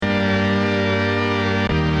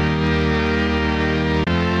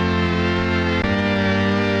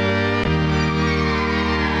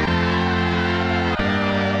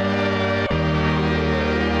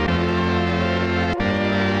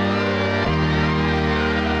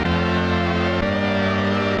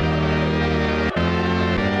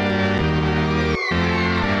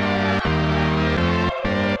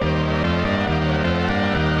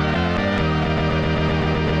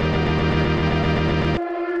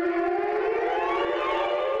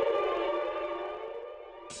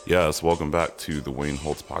Yes, welcome back to the Wayne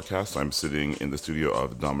Holtz podcast. I'm sitting in the studio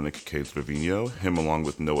of Dominic K. Trevino. Him, along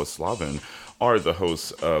with Noah Slavin, are the hosts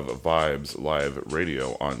of Vibes Live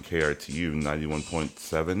Radio on KRTU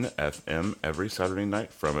 91.7 FM every Saturday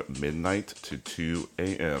night from midnight to 2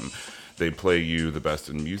 a.m. They play you the best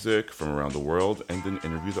in music from around the world and then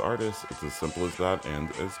interview the artists. It's as simple as that and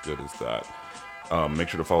as good as that. Make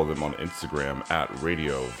sure to follow them on Instagram at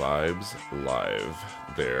Radio Vibes Live.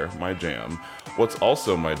 They're my jam. What's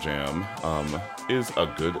also my jam is a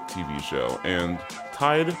good TV show, and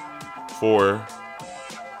tied for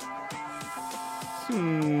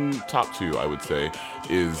top two, I would say,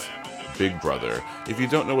 is Big Brother. If you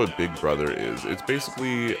don't know what Big Brother is, it's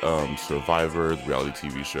basically Survivor, the reality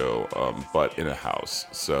TV show, but in a house.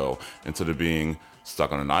 So instead of being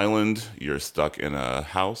stuck on an island, you're stuck in a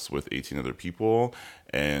house with 18 other people,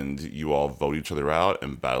 and you all vote each other out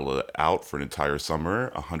and battle it out for an entire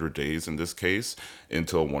summer, 100 days in this case,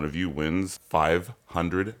 until one of you wins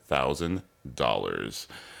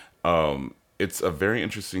 $500,000. It's a very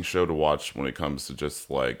interesting show to watch when it comes to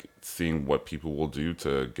just like seeing what people will do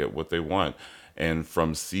to get what they want. And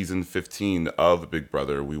from season 15 of Big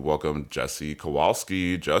Brother, we welcome Jessie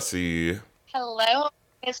Kowalski. Jessie. Hello,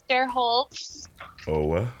 Mr. Holtz.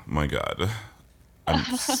 Oh my God.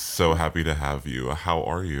 I'm so happy to have you. How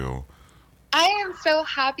are you? I am so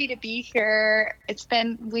happy to be here. It's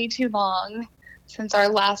been way too long since our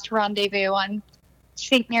last rendezvous on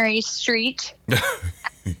St. Mary's Street.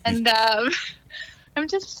 And I'm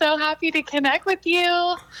just so happy to connect with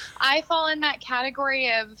you. I fall in that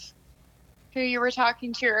category of who you were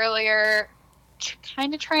talking to earlier,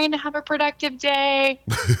 kind of trying to have a productive day.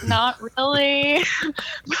 Not really,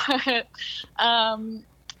 but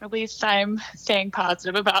at least I'm staying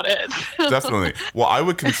positive about it. Definitely. Well, I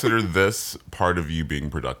would consider this part of you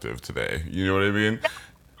being productive today. You know what I mean?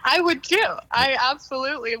 I would too. I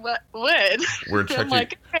absolutely would. We're checking. I'm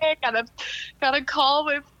like, okay, got a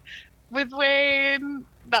call with Wayne.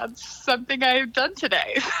 That's something I've done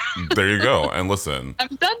today. There you go. And listen,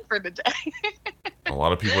 I'm done for the day. a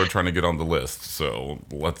lot of people are trying to get on the list, so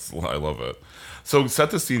I love it. So set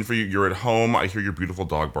the scene for you. You're at home. I hear your beautiful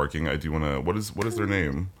dog barking. I do want to. What is their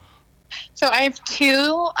name? So I have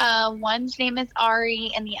two. One's name is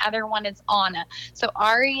Ari, and the other one is Anna. So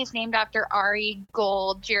Ari is named after Ari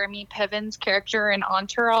Gold, Jeremy Piven's character in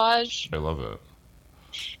Entourage. I love it.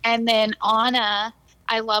 And then Anna,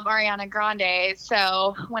 I love Ariana Grande.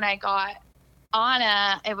 So when I got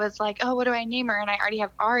Anna, it was like, oh, what do I name her? And I already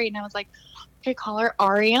have Ari, and I was like, okay, call her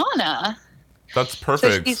Ariana. That's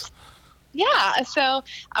perfect. So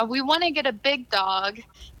we want to get a big dog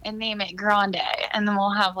and name it Grande, and then we'll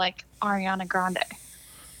have like Ariana Grande.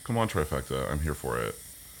 Come on, trifecta. I'm here for it.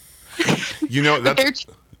 You know, that's...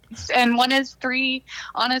 And one is 3,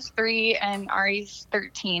 Anna's 3, and Ari's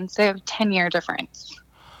 13, so they have a 10-year difference.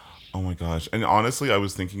 Oh my gosh. And honestly, I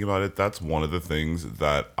was thinking about it. That's one of the things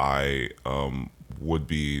that I would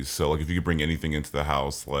be so like if you could bring anything into the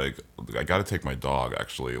house, like I got to take my dog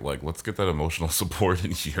actually. Like let's get that emotional support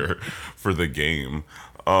in here for the game.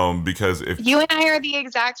 Because if you and I are the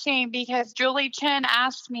exact same, because Julie Chen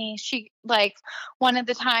asked me, she like one of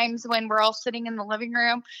the times when we're all sitting in the living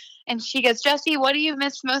room, and she goes, Jessie, what do you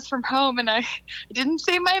miss most from home? And I didn't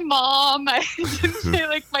say my mom. I didn't say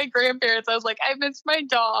like my grandparents. I was like, I miss my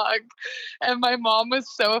dog. And my mom was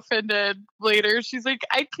so offended later. She's like,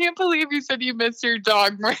 I can't believe you said you missed your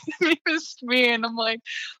dog more than you missed me. And I'm like,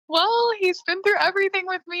 well, he's been through everything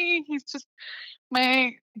with me. He's just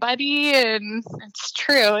my buddy, and it's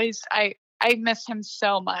true. I miss him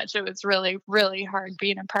so much. It was really, really hard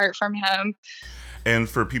being apart from him. And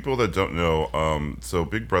for people that don't know, so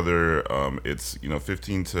Big Brother, it's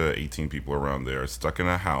 15 to 18 people around there stuck in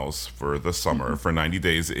a house for the summer for 90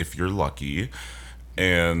 days if you're lucky.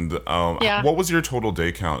 And what was your total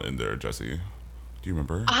day count in there, Jessie? Do you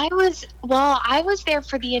remember? I was there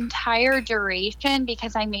for the entire duration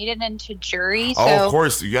because I made it into jury. So of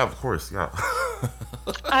course. Yeah.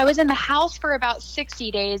 I was in the house for about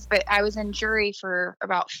 60 days, but I was in jury for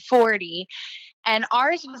about 40. And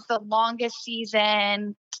ours was the longest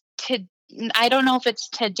season I don't know if it's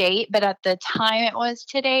to date, but at the time it was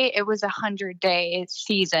to date, it was 100-day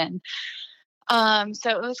season. So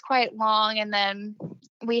it was quite long. And then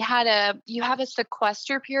you have a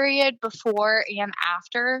sequester period before and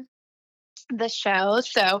after the show.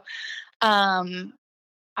 So, I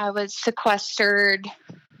was sequestered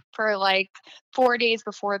for like 4 days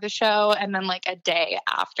before the show and then like a day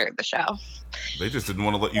after the show. They just didn't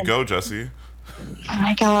want to let you go, Jessie. Oh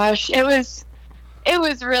my gosh. It was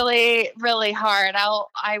really, really hard.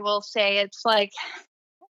 I will say it's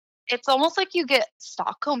almost like you get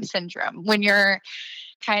Stockholm syndrome when you're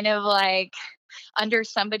kind of like under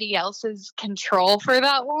somebody else's control for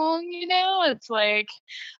that long, it's like,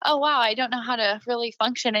 oh wow, I don't know how to really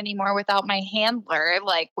function anymore without my handler.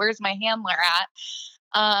 Like, where's my handler at?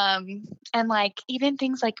 And like even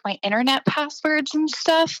things like my internet passwords and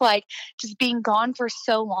stuff, like just being gone for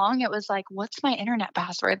so long, it was like, what's my internet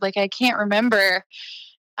password? Like, I can't remember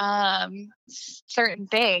certain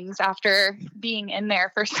things after being in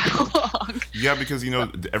there for so long. Yeah, because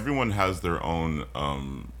everyone has their own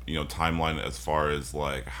timeline as far as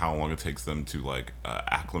like how long it takes them to like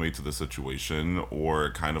acclimate to the situation, or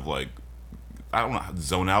kind of like, I don't know,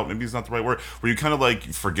 zone out, maybe it's not the right word, where you kind of like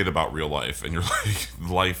forget about real life and you're like,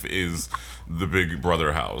 life is the Big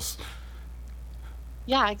Brother house.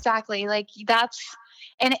 Yeah, exactly. Like that's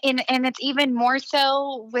and it's even more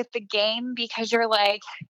so with the game, because you're like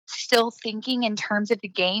still thinking in terms of the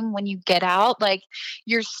game when you get out. Like,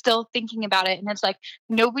 you're still thinking about it, and it's like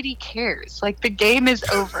nobody cares. Like, the game is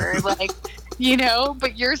over. Like,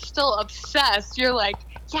 but you're still obsessed. You're like,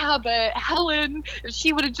 yeah, but Helen, if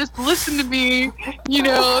she would have just listened to me,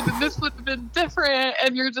 then this would have been different.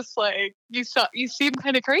 And you're just like, you seem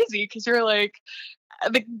kind of crazy, because you're like,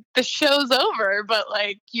 the show's over, but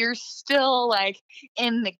like you're still like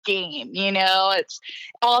in the game. It's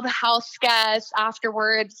all the house guests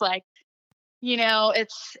afterwards, like,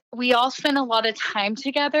 it's, we all spend a lot of time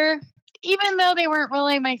together, even though they weren't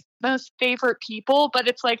really my most favorite people. But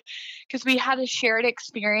it's like, because we had a shared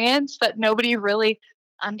experience that nobody really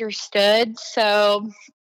understood. So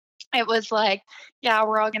it was like, yeah,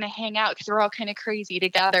 we're all gonna hang out because we're all kind of crazy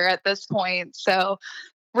together at this point. So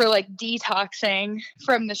we're like detoxing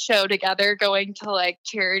from the show together, going to like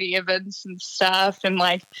charity events and stuff. And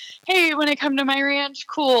like, hey, you want to come to my ranch?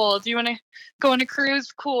 Cool. Do you want to go on a cruise?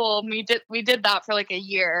 Cool. And we did that for like a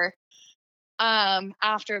year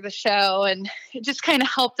after the show. And it just kind of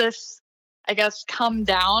helped us, I guess, come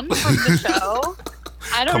down from the show.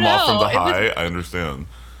 I don't Come know. off from the high, I understand.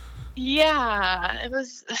 Yeah, it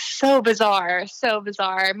was so bizarre. So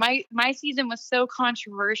bizarre. My season was so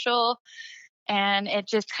controversial, and it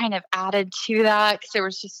just kind of added to that, because there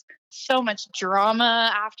was just so much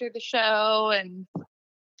drama after the show, and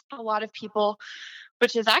a lot of people,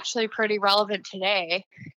 which is actually pretty relevant today,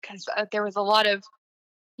 because there was a lot of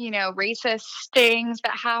racist things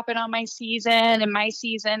that happened on my season. And my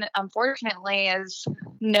season, unfortunately, is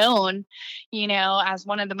known as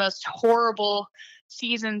one of the most horrible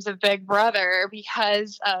seasons of Big Brother,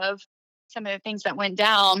 because of some of the things that went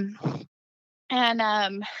down.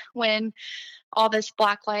 And when all this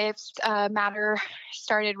Black Lives Matter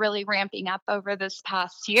started really ramping up over this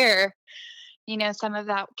past year, some of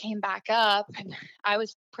that came back up, and I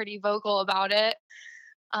was pretty vocal about it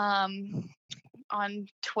on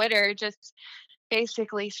Twitter, just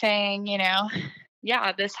basically saying,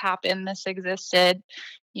 yeah, this happened, this existed,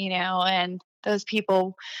 and those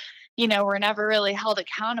people, were never really held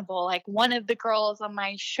accountable. Like, one of the girls on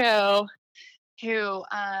my show who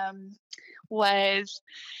was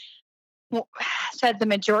said the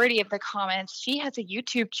majority of the comments, she has a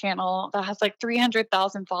YouTube channel that has like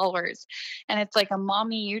 300,000 followers, and it's like a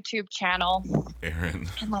mommy YouTube channel. Aaron.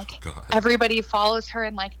 And like, God. Everybody follows her,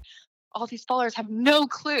 and like all these followers have no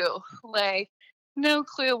clue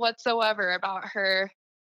whatsoever about her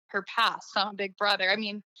past on Big Brother. I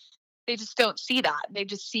mean, they just don't see that. They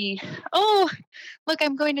just see, oh, look,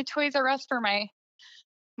 I'm going to Toys R Us for my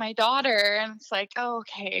daughter. And it's like, oh,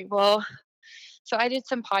 okay, well, so I did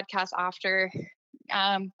some podcasts after,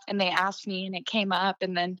 and they asked me, and it came up,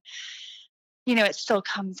 and then, it still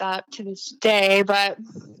comes up to this day. But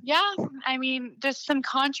yeah, I mean, just some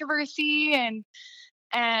controversy, and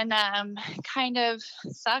kind of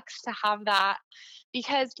sucks to have that,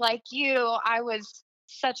 because like you, I was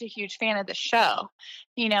such a huge fan of the show.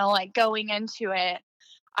 Like, going into it,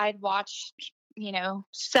 I'd watched,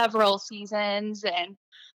 several seasons, and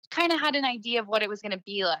kind of had an idea of what it was going to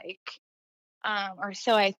be like. Or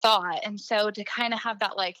so I thought. And so to kind of have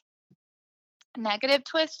that like negative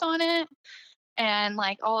twist on it, and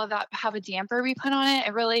like all of that have a damper be put on it,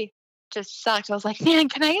 it really just sucked. I was like, man,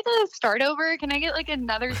 can I get to start over? Can I get like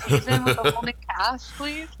another season with a whole new cast,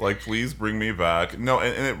 please? Like, please bring me back. No,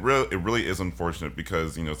 and it really is unfortunate,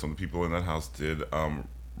 because some people in that house did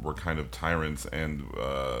were kind of tyrants, and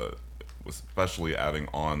especially adding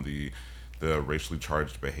on the racially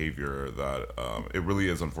charged behavior, that it really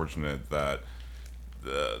is unfortunate that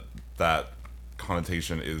that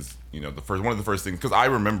connotation is one of the first things, because I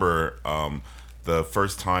remember the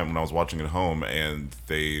first time when I was watching at home and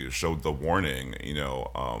they showed the warning,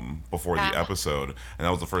 before the Yeah. episode, and that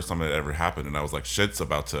was the first time it ever happened, and I was like, "Shit's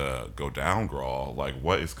about to go down, girl! Like,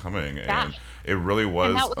 what is coming?" Yeah. And it really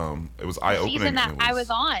And that was, was it was the eye season opening, and that it I was was,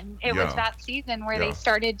 on. It was yeah, that season where they yeah,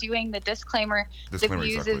 started doing the disclaimer: the disclaimer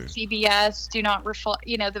views of exactly, CBS do not reflect,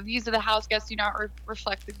 the views of the house guests do not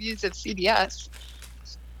reflect the views of CBS.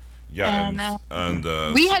 yeah,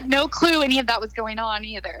 And we had no clue any of that was going on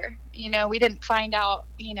either. We didn't find out,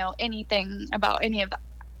 anything about any of that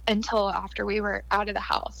until after we were out of the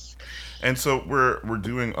house. and so we're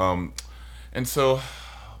doing and so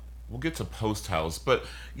we'll get to post house, but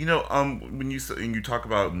when you talk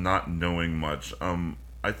about not knowing much,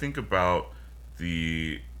 I think about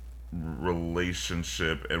the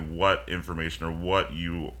relationship and what information or what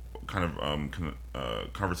you kind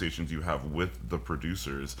of conversations you have with the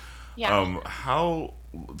producers. Yeah. How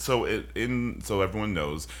so everyone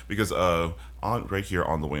knows because on right here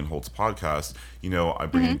on the Wayne Holtz podcast, I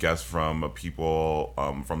bring in Hmm. guests from people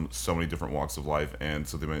from so many different walks of life, and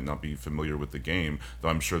so they might not be familiar with the game. Though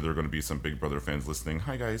I'm sure there are going to be some Big Brother fans listening.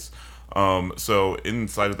 Hi guys. So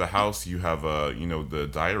inside of the house, you have the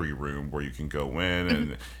diary room where you can go in Hmm.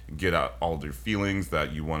 and get out all their feelings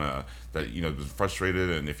that you wanna that frustrated,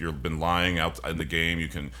 and if you've been lying out in the game, you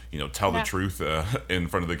can tell the Yeah. truth in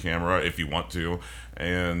front of the camera if you want to.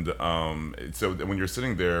 And so when you're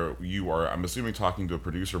sitting there, you are, I'm assuming, talking to a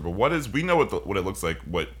producer. But we know what it looks like,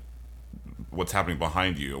 what's happening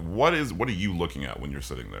behind you. What are you looking at when you're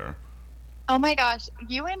sitting there? Oh my gosh,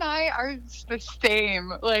 you and I are the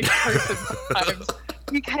same like person sometimes,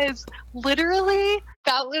 because literally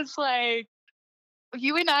that was like,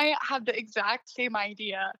 you and I have the exact same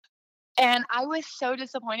idea. And I was so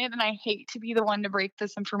disappointed, and I hate to be the one to break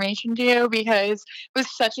this information to you because it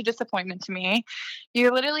was such a disappointment to me.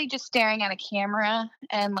 You're literally just staring at a camera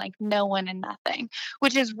and like no one and nothing,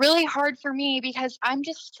 which is really hard for me because I'm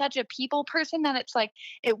just such a people person that it's like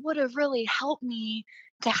it would have really helped me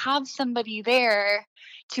to have somebody there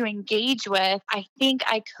to engage with. I think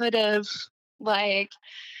I could have like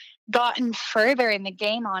gotten further in the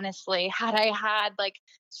game, honestly, had I had like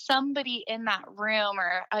somebody in that room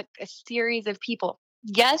or a series of people.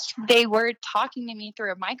 Yes, they were talking to me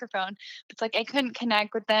through a microphone, but it's like I couldn't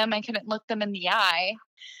connect with them. I couldn't look them in the eye.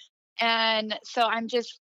 And so I'm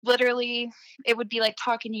just literally, it would be like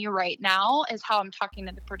talking to you right now, is how I'm talking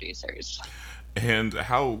to the producers. And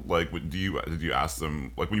how, like, did you ask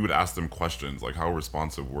them, like, when you would ask them questions, like, how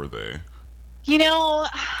responsive were they? You know,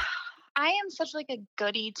 I am such like a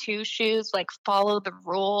goody two shoes, like follow the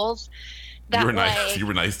rules, You were that nice. like You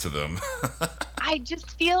were nice to them. I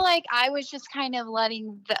just feel like I was just kind of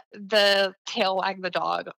letting the tail wag the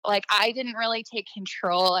dog. Like I didn't really take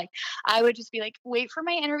control. Like I would just be like, wait for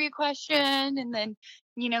my interview question and then,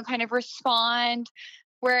 kind of respond.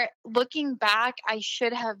 Where looking back, I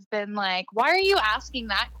should have been like, why are you asking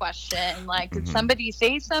that question? Like, did Hmm. somebody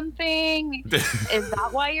say something? Is that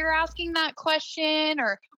why you're asking that question?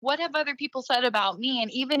 Or what have other people said about me?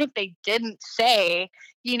 And even if they didn't say,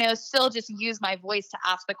 still just use my voice to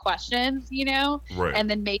ask the questions, Right. and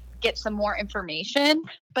then maybe get some more information.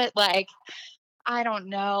 But like, I don't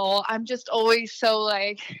know. I'm just always so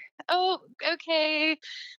like, oh, okay.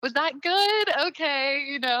 Was that good?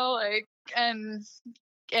 Okay. Like, and,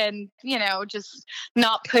 just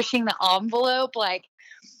not pushing the envelope. Like,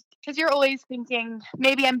 because you're always thinking,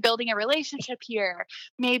 maybe I'm building a relationship here.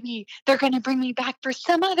 Maybe they're going to bring me back for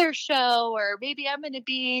some other show, or maybe I'm going to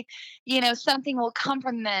be, something will come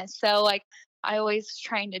from this. So, like, I always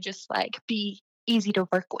trying to just like be easy to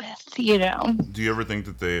work with. Do you ever think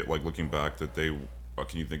that they, like, looking back, that they,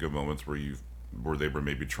 can you think of moments where they were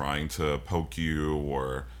maybe trying to poke you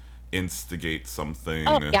or instigate Oh, something?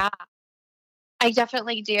 yeah. I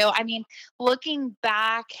definitely do. I mean, looking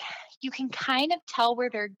back, you can kind of tell where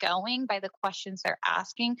they're going by the questions they're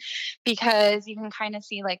asking, because you can kind of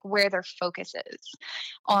see like where their focus is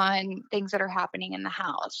on things that are happening in the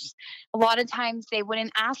house. A lot of times they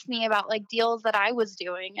wouldn't ask me about like deals that I was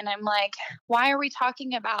doing. And I'm like, why are we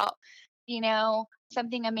talking about,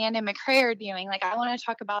 something Amanda and McCray are doing? Like, I want to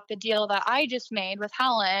talk about the deal that I just made with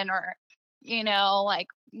Helen, or, like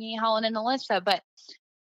me, Helen, and Alyssa. But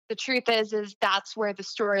the truth is that's where the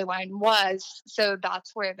storyline was. So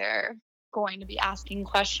that's where they're going to be asking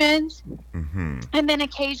questions. Hmm. And then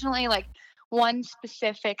occasionally, like one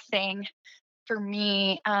specific thing for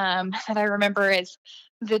me, that I remember is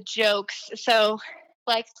the jokes. So,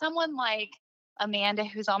 like someone like Amanda,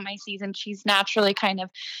 who's on my season, she's naturally kind of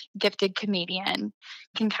gifted comedian,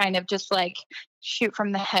 can kind of just like shoot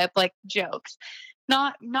from the hip, like jokes.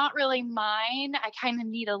 not really mine. I kind of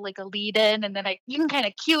need a lead in, and then you can kind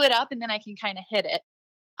of cue it up, and then I can kind of hit it.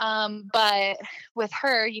 But with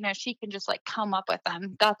her, she can just like come up with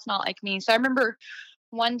them. That's not like me. So I remember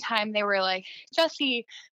one time they were like, Jessie,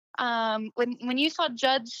 when you saw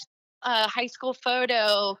Judd's high school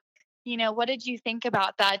photo, what did you think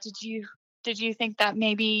about that? Did you think that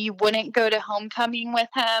maybe you wouldn't go to homecoming with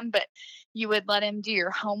him, but you would let him do your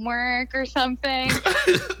homework or something?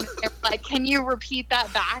 Like, can you repeat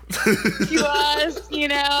that back to us?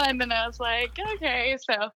 And then I was like, okay.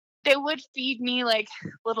 So they would feed me like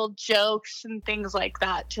little jokes and things like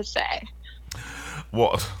that to say.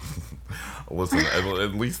 Well, listen,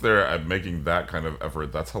 at least they're making that kind of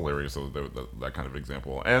effort. That's hilarious. So that kind of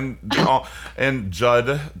example, and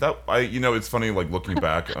Judd. It's funny. Like looking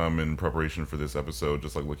back, in preparation for this episode,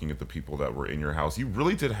 just like looking at the people that were in your house, you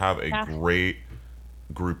really did have a great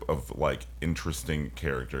group of like interesting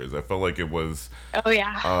characters. I felt like it was. Oh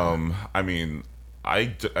yeah. I mean,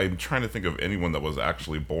 I'm trying to think of anyone that was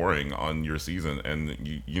actually boring on your season,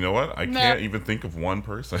 and you know what? I can't even think of one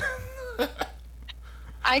person.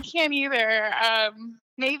 I can't either. I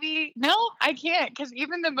can't, because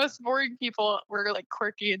even the most boring people were like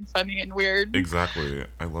quirky and funny and weird. Exactly.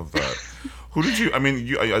 I love that. Who did you? I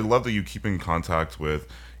mean, I love that you keep in contact with.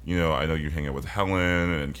 I know you hang out with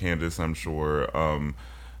Helen and Candace, I'm sure.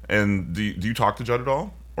 And do you talk to Judd at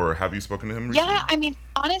all? Or have you spoken to him recently? Yeah, I mean,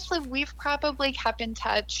 honestly, we've probably kept in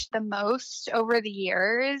touch the most over the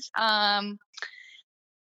years.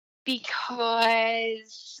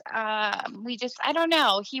 Because I don't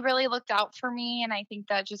know, he really looked out for me, and I think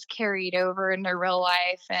that just carried over into real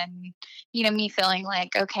life, and me feeling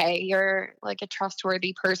like, okay, you're like a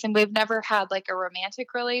trustworthy person. We've never had like a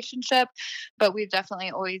romantic relationship, but we've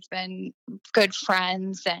definitely always been good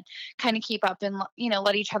friends and kind of keep up and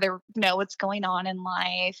let each other know what's going on in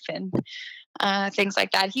life and things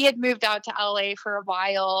like that. He had moved out to LA for a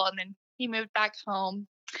while, and then he moved back home.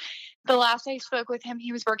 The last I spoke with him,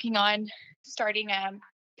 he was working on starting a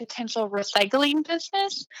potential recycling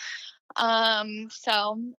business.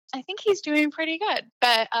 So I think he's doing pretty good.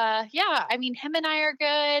 But yeah, I mean, him and I are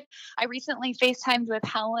good. I recently FaceTimed with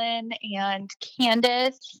Helen and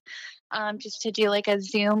Candace just to do like a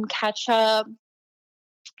Zoom catch up.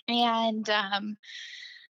 And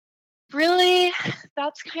really,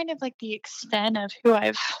 that's kind of like the extent of who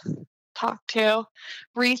I've talked to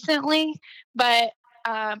recently. But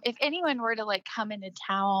if anyone were to like come into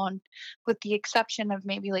town, with the exception of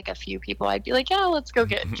maybe like a few people, I'd be like, yeah, let's go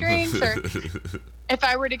get drinks. Or if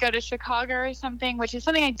I were to go to Chicago or something, which is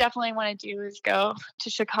something I definitely want to do, is go to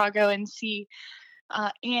Chicago and see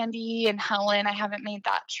Andy and Helen. I haven't made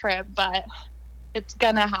that trip, but it's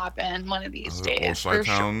gonna happen one of these days. Old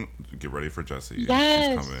Chi-Town, sure. Get ready for Jessie.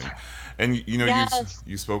 Yes. She's coming. And yes.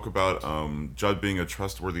 you spoke about Judd being a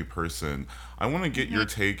trustworthy person. I want to get your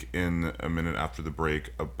take in a minute after the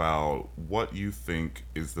break about what you think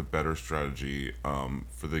is the better strategy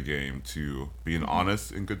for the game, to be an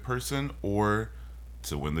honest and good person, or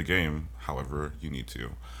to win the game however you need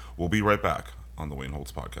to. We'll be right back on the Wayne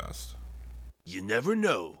Holtz Podcast. You never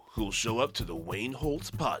know who'll show up to the Wayne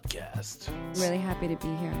Holtz Podcast. Really happy to be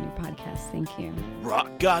here on your podcast. Thank you.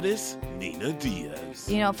 Rock goddess Nina Diaz.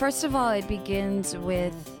 First of all, it begins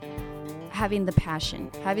with having the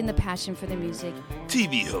passion for the music.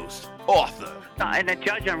 TV host, author. And a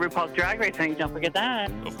judge on RuPaul's Drag Race, don't forget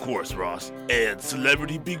that. Of course, Ross. And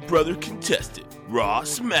celebrity Big Brother contestant,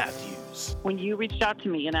 Ross Matthews. When you reached out to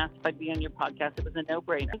me and asked if I'd be on your podcast, it was a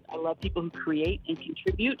no-brainer. I love people who create and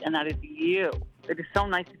contribute, and that is you. It is so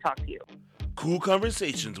nice to talk to you. Cool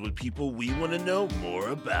conversations with people we want to know more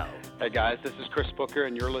about. Hey guys, this is Chris Booker,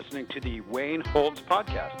 and you're listening to the Wayne Holtz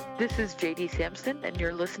Podcast. This is JD Sampson, and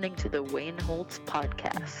you're listening to the Wayne Holtz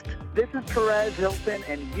Podcast. This is Perez Hilton,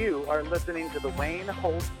 and you are listening to the Wayne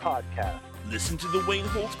Holtz Podcast. Listen to the Wayne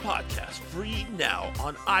Holtz Podcast free now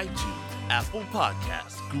on iTunes, Apple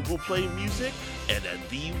Podcasts, Google Play Music, and at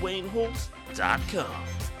thewayneholtz.com.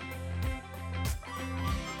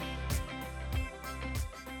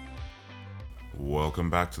 Welcome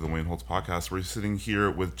back to the Wayne Holtz Podcast. We're sitting here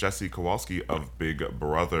with Jessie Kowalski of Big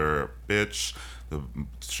Brother Bitch, the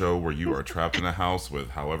show where you are trapped in a house with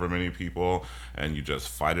however many people and you just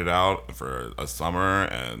fight it out for a summer,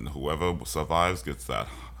 and whoever survives gets that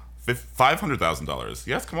 $500,000.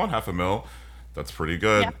 Yes, come on, $500,000. That's pretty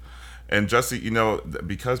good. Yeah. And Jessie,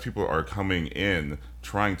 because people are coming in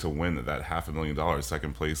trying to win that $500,000,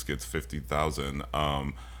 second place gets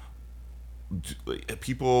 $50,000.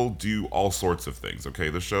 people do all sorts of things. Okay,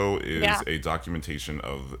 the show is a documentation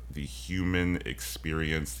of the human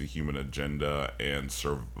experience, the human agenda, and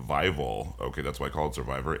survival. Okay, that's why I call it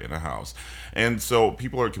Survivor in a House. And so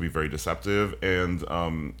people can be very deceptive. And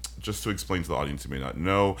just to explain to the audience who may not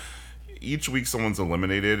know, each week someone's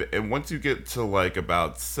eliminated, and once you get to like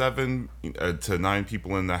about 7 to 9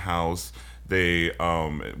 people in the house, they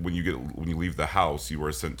when you leave the house, you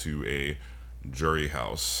are sent to a jury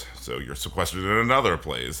house. So you're sequestered in another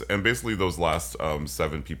place, and basically those last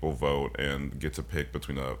 7 people vote and get to pick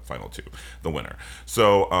between the final 2, the winner.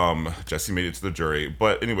 So Jessie made it to the jury,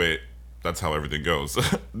 but anyway, that's how everything goes.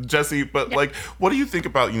 Jessie, but like, what do you think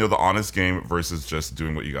about the honest game versus just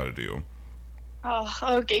doing what you got to do?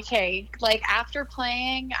 Oh, okay. Like after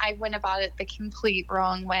playing, I went about it the complete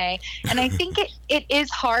wrong way. And I think it is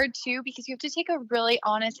hard too, because you have to take a really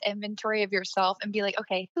honest inventory of yourself and be like,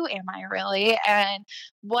 okay, who am I really? And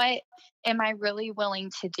what am I really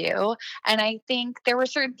willing to do? And I think there were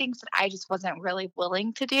certain things that I just wasn't really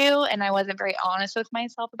willing to do. And I wasn't very honest with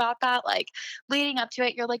myself about that. Like leading up to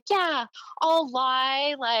it, you're like, yeah, I'll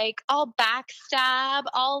lie, like I'll backstab,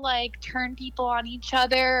 I'll like turn people on each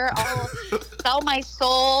other, I'll sell my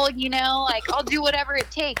soul, like I'll do whatever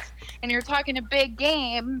it takes. And you're talking a big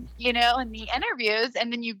game, in the interviews,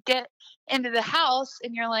 and then you get into the house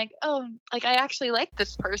and you're like, oh, like I actually like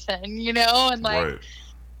this person, and like Right.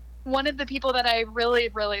 One of the people that I really,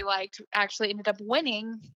 really liked actually ended up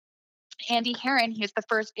winning, Andy Herron. He was the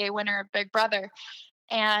first gay winner of Big Brother.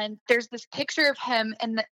 And there's this picture of him,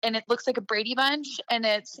 and it looks like a Brady Bunch, and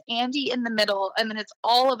it's Andy in the middle, and then it's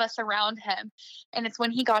all of us around him. And it's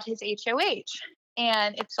when he got his HOH.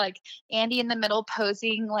 And it's like Andy in the middle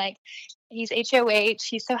posing like he's HOH,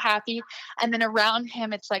 he's so happy. And then around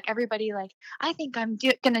him, it's like everybody like, I think I'm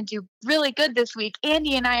going to do really good this week.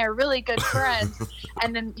 Andy and I are really good friends.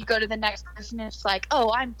 And then you go to the next person, and it's like,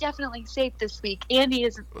 oh, I'm definitely safe this week. Andy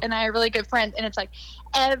and I are really good friends. And it's like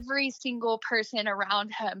every single person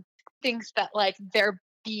around him thinks that like they're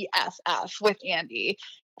BFF with Andy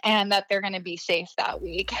and that they're going to be safe that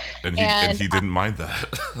week. And he didn't mind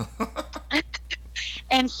that.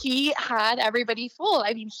 And he had everybody fooled.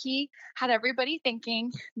 I mean, he had everybody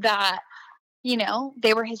thinking that,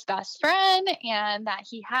 they were his best friend and that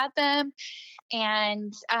he had them.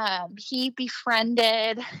 And he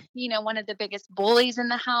befriended, one of the biggest bullies in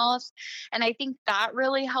the house. And I think that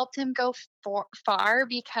really helped him go far,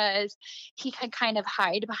 because he could kind of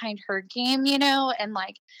hide behind her game, and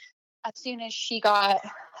like, as soon as she got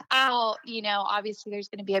out, obviously there's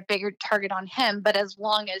going to be a bigger target on him. But as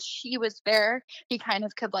long as she was there, he kind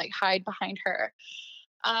of could like hide behind her.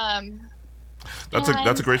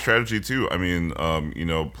 That's a great strategy too. I mean,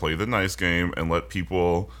 play the nice game and let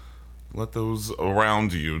those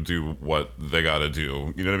around you do what they got to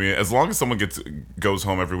do. You know what I mean? As long as someone goes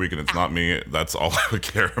home every week and it's not me, that's all I would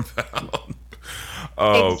care about.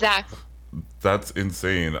 Exactly. That's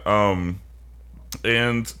insane.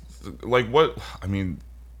 And like, what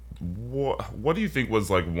do you think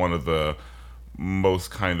was like one of the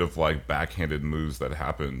most kind of like backhanded moves that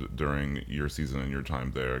happened during your season and your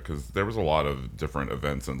time there? Because there was a lot of different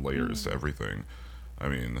events and layers to everything. I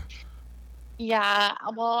mean, yeah,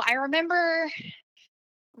 well, I remember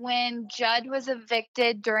when Judd was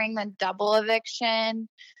evicted during the double eviction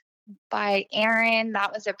by Aaron.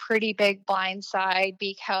 That was a pretty big blindside,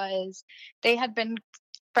 because they had been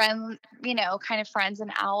kind of friends and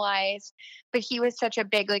allies, but he was such a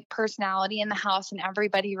big like personality in the house, and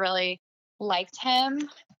everybody really liked him.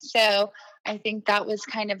 So I think that was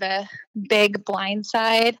kind of a big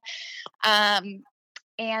blindside. And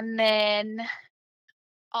then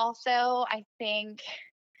also I think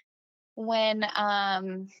when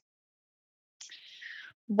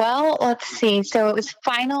let's see, so it was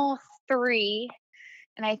final 3,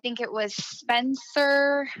 and I think it was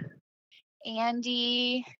Spencer,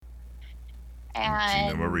 Andy,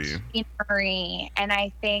 and Gina Marie. And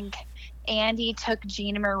I think Andy took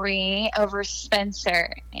Gina Marie over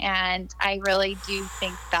Spencer. And I really do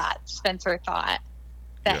think that Spencer thought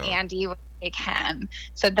that Andy would take him.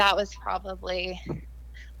 So that was probably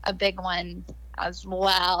a big one as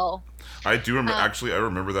well. I do remember, actually, I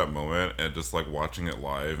remember that moment and just like watching it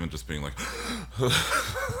live and just being like,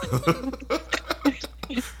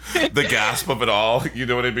 the gasp of it all, you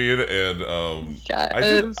know what I mean? And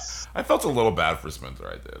I felt a little bad for Spencer.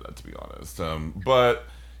 I did, to be honest. But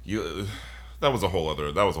that was a whole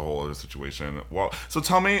other situation. Well, so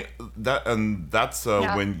tell me that, and that's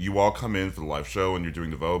when you all come in for the live show and you're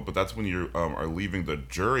doing the vote. But that's when you are leaving the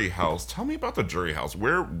jury house. Tell me about the jury house.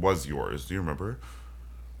 Where was yours? Do you remember?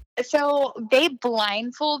 So they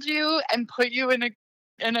blindfold you and put you in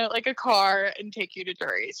in a car and take you to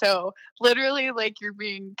jury. So literally, like, you're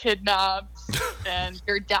being kidnapped, and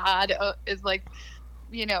your dad is like,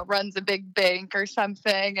 runs a big bank or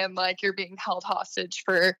something, and like you're being held hostage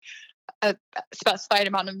for a specified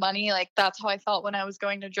amount of money. Like, that's how I felt when I was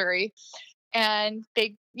going to jury. And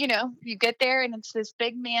they, you get there and it's this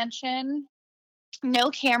big mansion, no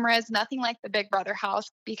cameras, nothing like the Big Brother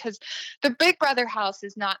house, because the Big Brother house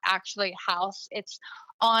is not actually a house. It's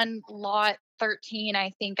on lot 13,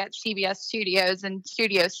 I think, at CBS Studios in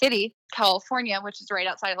Studio City, California, which is right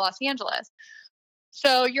outside of Los Angeles.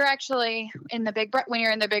 So you're actually when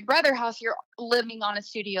you're in the Big Brother house, you're living on a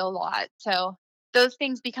studio lot. So those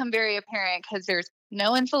things become very apparent because there's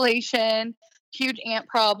no insulation, huge ant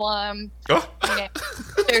problem.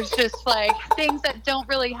 There's just like things that don't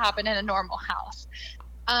really happen in a normal house.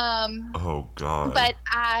 Oh God. But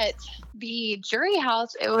at the jury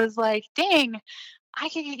house, it was like, dang, I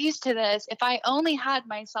could get used to this if I only had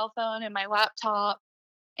my cell phone and my laptop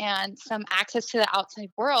and some access to the outside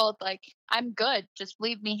world. Like, I'm good. Just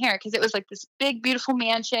leave me here. Because it was like this big, beautiful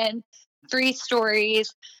mansion, 3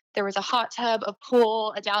 stories. There was a hot tub, a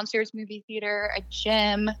pool, a downstairs movie theater, a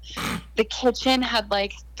gym. The kitchen had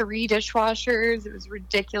like 3 dishwashers. It was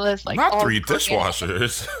ridiculous. Like, not 3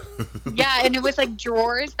 dishwashers. Yeah, and it was like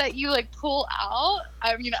drawers that you like pull out.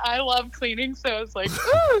 I mean, I love cleaning, so it's like,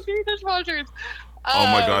 ooh, 3 dishwashers. Oh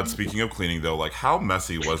my God! Speaking of cleaning, though, like, how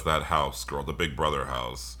messy was that house, girl? The Big Brother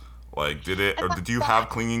house. Like, did you have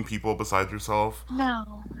cleaning people besides yourself?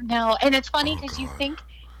 No. And it's funny because you think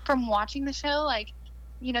from watching the show, like,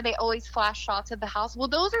 they always flash shots of the house. Well,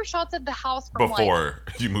 those are shots of the house from before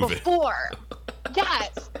you move it.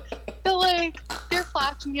 Yes. So like they're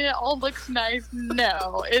flashing it all looks nice.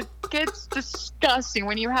 No, it gets disgusting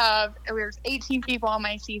when there's 18 people on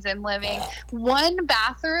my season living, one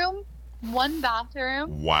bathroom.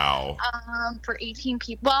 Wow. For 18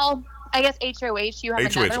 people. Well, I guess HOH, you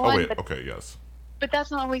have another one. Okay, yes. But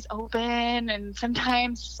that's not always open, and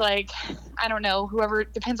sometimes, like, I don't know, whoever,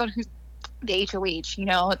 depends on who's the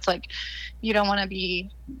HOH, it's like, you don't want to be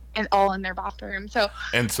all in their bathroom. So,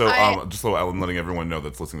 just so I'm letting everyone know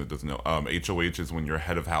that's listening that doesn't know, HOH is when you're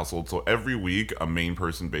head of household. So every week, a main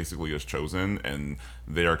person basically is chosen, and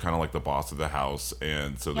they are kind of like the boss of the house.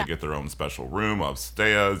 And so they get their own special room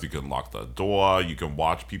upstairs. You can lock the door. You can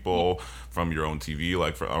watch people from your own TV,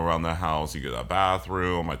 like around the house. You get a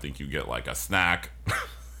bathroom. I think you get like a snack.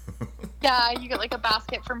 Yeah, you get like a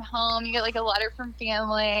basket from home. You get like a letter from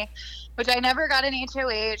family, which I never got an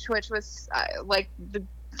HOH, which was like the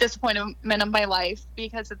disappointment of my life,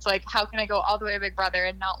 because it's like, how can I go all the way to Big Brother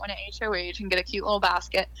and not win an HOH and get a cute little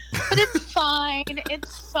basket? But it's fine.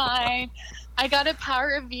 It's fine. I got a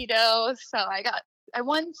power of veto, so I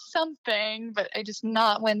won something, but I did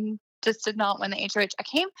not win the HOH. I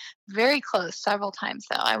came very close several times,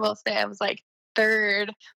 though. I will say I was like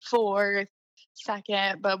 3rd, 4th,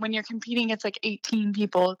 2nd, but when you're competing, it's like 18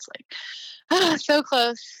 people. It's like, so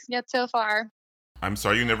close, yet so far. I'm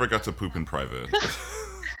sorry you never got to poop in private.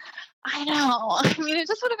 I know. I mean, it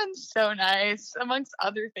just would have been so nice, amongst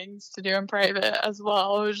other things to do in private as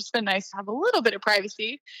well. It would have just been nice to have a little bit of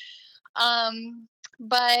privacy.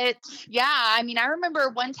 But yeah, I mean, I remember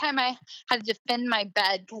one time I had to defend my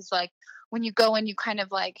bed because, like, when you go in, you kind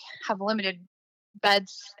of like have limited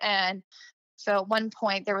beds, and so at one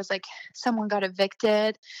point there was like someone got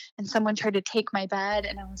evicted and someone tried to take my bed,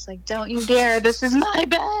 and I was like, don't you dare, this is my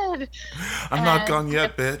bed. I'm not gone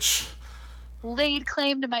yet, bitch. Laid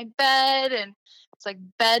claim to my bed, and it's like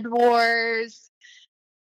bed wars.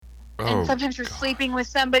 And sometimes you're sleeping with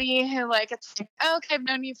somebody who, like, it's like, oh, okay, I've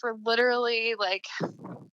known you for literally like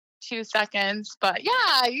 2 seconds, but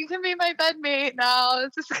yeah, you can be my bedmate now.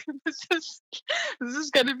 This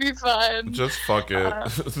is gonna be fun. Just fuck it.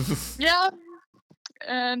 Yeah.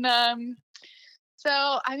 And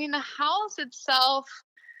so I mean, the house itself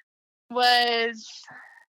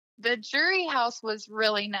the jury house was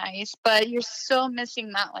really nice, but you're still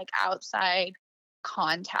missing that like outside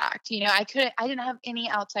contact. I didn't have any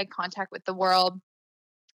outside contact with the world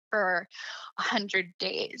for 100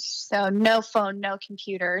 days. So no phone, no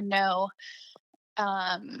computer, no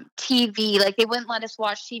TV. Like, they wouldn't let us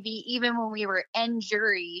watch TV even when we were in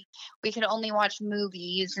jury. We could only watch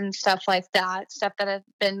movies and stuff like that, stuff that had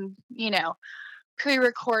been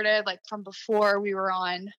pre-recorded, like from before we were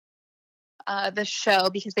on the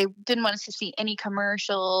show, because they didn't want us to see any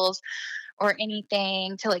commercials or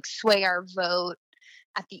anything to like sway our vote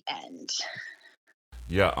at the end.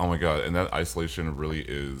 Yeah, oh my God, and that isolation really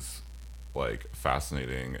is like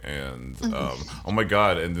fascinating, and oh my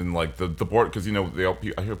God, and then like the board, because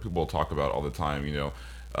I hear people talk about all the time,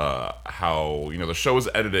 how, you know, the show is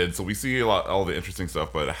edited, so we see all the interesting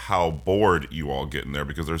stuff, but how bored you all get in there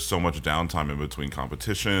because there's so much downtime in between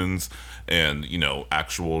competitions and, you know,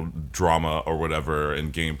 actual drama or whatever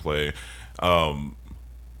and gameplay.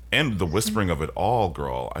 And the whispering of it all,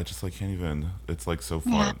 girl. I just, like, can't even... It's, like, so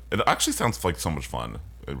fun. Yeah. It actually sounds like so much fun.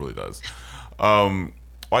 It really does. I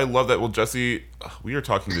love that. Well, Jessie... We are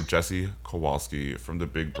talking to Jessie Kowalski from the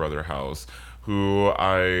Big Brother house, who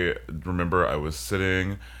I remember I was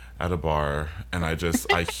sitting at a bar, and I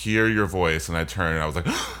hear your voice, and I turn, and I was like...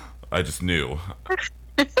 I just knew.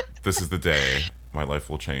 This is the day my life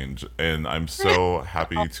will change. And I'm so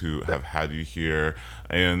happy to have had you here.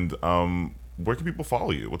 And, where can people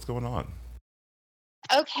follow you? What's going on?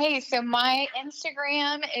 Okay, so my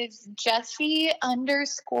Instagram is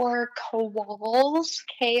Jessie_Kowals, Kowals,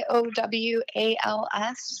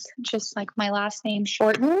 just like my last name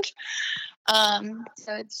shortened. So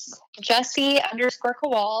it's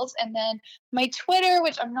Jessie_Kowals. And then my Twitter,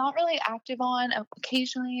 which I'm not really active on.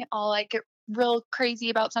 Occasionally I'll like get real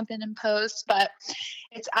crazy about something and post, but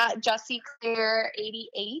it's at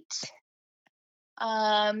JessieClear88.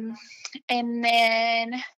 And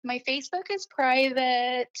then my Facebook is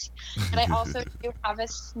private, and I also do have a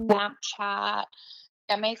Snapchat.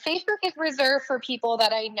 Yeah, my Facebook is reserved for people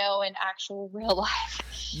that I know in actual real life.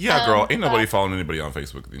 Yeah, girl, ain't nobody following anybody on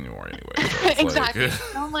Facebook anymore anyway. So exactly.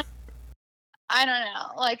 Like, I don't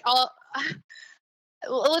know. Like,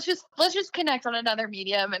 let's just connect on another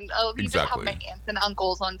medium, and I'll even have my aunts and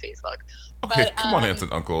uncles on Facebook. Okay, but, come on, aunts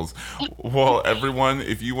and uncles. Well, everyone,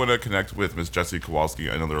 if you want to connect with Miss Jessie Kowalski,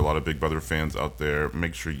 I know there are a lot of Big Brother fans out there.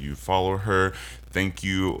 Make sure you follow her. Thank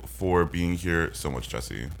you for being here so much,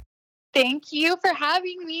 Jessie. Thank you for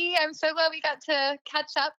having me. I'm so glad we got to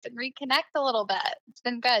catch up and reconnect a little bit. It's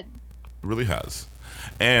been good. It really has.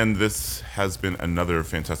 And this has been another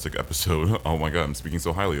fantastic episode. Oh my God, I'm speaking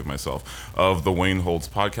so highly of myself. Of the Wayne Holtz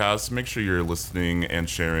podcast. Make sure you're listening and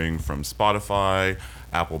sharing from Spotify,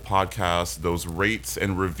 Apple Podcasts. Those rates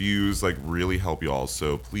and reviews like really help y'all.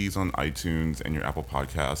 So please, on iTunes and your Apple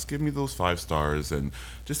Podcasts, give me those 5 stars and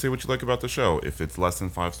just say what you like about the show. If it's less than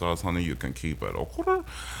 5 stars, honey, you can keep it. Okay?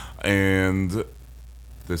 And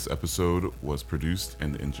this episode was produced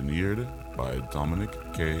and engineered by Dominic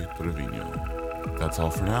K. Trevino. That's all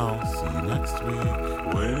for now. See you next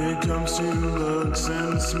week. When it comes to looks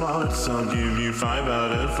and smarts, I'll give you 5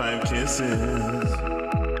 out of 5 kisses.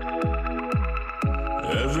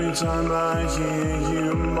 Every time I hear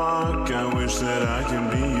you mock, I wish that I can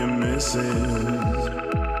be your missus.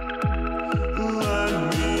 Let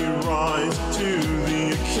me rise to the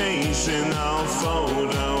occasion. I'll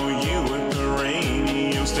photo you at the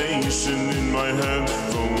radio station. In my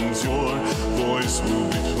headphones, your voice will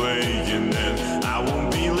be playing, and I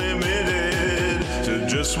won't be limited to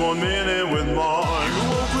just 1 minute with Mark. You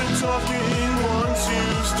won't quit talking once you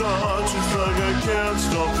start. It's like I can't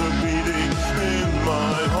stop the